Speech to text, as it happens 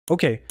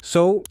Okay,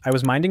 so I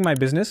was minding my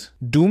business,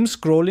 doom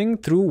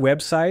scrolling through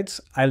websites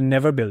I'll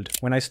never build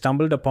when I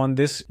stumbled upon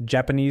this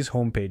Japanese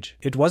homepage.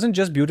 It wasn't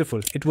just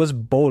beautiful, it was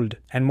bold,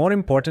 and more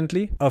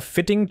importantly, a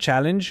fitting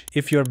challenge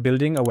if you're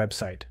building a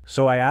website.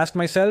 So I asked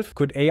myself,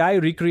 could AI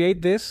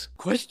recreate this?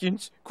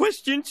 Questions?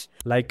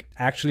 Like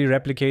actually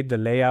replicate the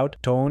layout,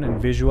 tone,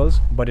 and visuals,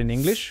 but in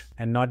English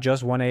and not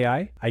just one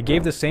AI? I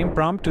gave the same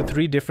prompt to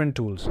 3 different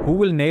tools. Who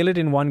will nail it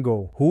in one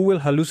go? Who will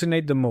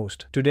hallucinate the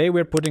most? Today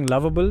we're putting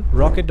Lovable,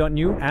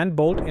 Rocket.new, and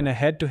Bolt in a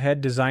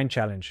head-to-head design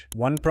challenge.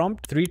 1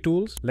 prompt, 3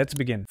 tools. Let's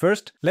begin.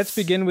 First, let's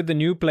begin with the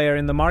new player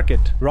in the market,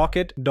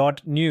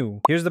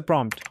 Rocket.new. Here's the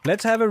prompt.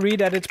 Let's have a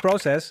read at its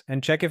process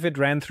and check if it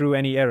ran through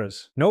any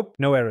errors. Nope,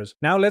 no errors.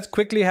 Now let's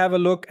quickly have a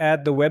look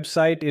at the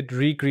website it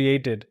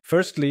recreated.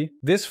 Firstly,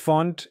 this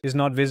font is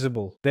not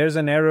visible. There's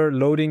an error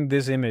loading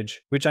this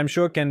image, which I'm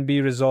sure can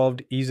be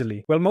resolved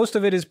easily. Well, most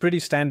of it is pretty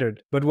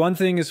standard, but one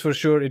thing is for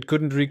sure, it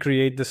couldn't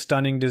recreate the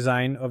stunning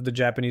design of the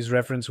Japanese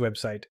reference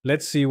website.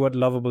 Let's see what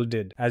Lovable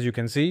did. As you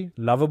can see,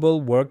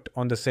 Lovable worked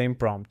on the same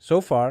prompt.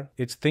 So far,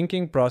 its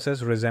thinking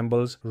process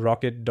resembles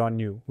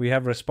Rocket.new. We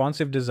have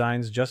responsive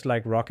designs just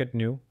like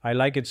Rocket.new. I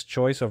like its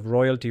choice of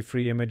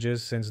royalty-free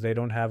images since they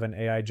don't have an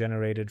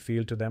AI-generated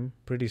feel to them.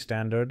 Pretty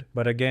standard.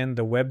 But again,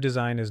 the web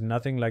design is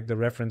nothing like the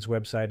reference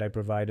website I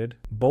provided.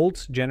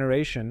 Bolt's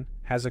generation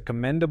has a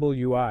commendable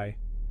UI.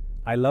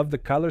 I love the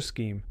color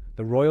scheme.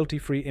 The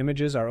royalty-free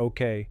images are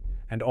okay,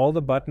 and all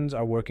the buttons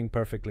are working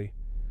perfectly.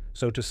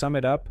 So to sum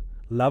it up,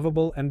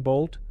 Lovable and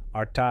Bolt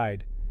are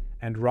tied,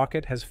 and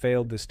Rocket has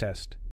failed this test.